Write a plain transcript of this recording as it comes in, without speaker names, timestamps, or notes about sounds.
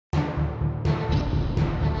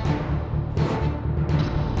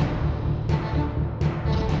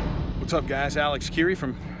What's up, guys? Alex Kirry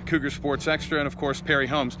from Cougar Sports Extra, and of course Perry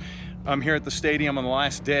Holmes. I'm here at the stadium on the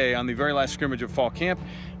last day, on the very last scrimmage of fall camp.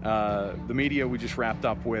 The media, we just wrapped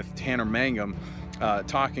up with Tanner Mangum,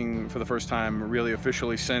 talking for the first time really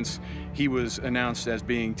officially since he was announced as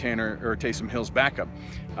being Taysom Hill's backup.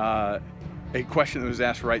 A question that was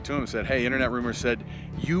asked right to him said, "Hey, internet rumors said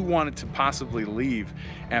you wanted to possibly leave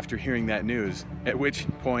after hearing that news." At which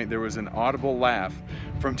point there was an audible laugh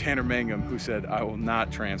from Tanner Mangum, who said, "I will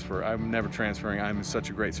not transfer. I'm never transferring. I'm in such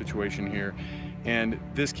a great situation here." And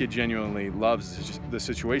this kid genuinely loves the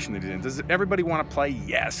situation that he's in. Does everybody want to play?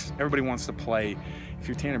 Yes, everybody wants to play. If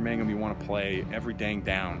you're Tanner Mangum, you want to play every dang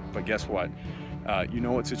down. But guess what? You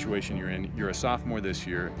know what situation you're in. You're a sophomore this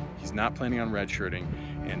year. He's not planning on redshirting,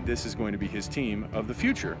 and this is going to be his team of the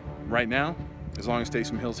future. Right now, as long as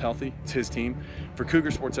Taysom Hill's healthy, it's his team. For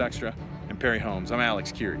Cougar Sports Extra and Perry Holmes, I'm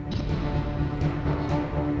Alex Kirry.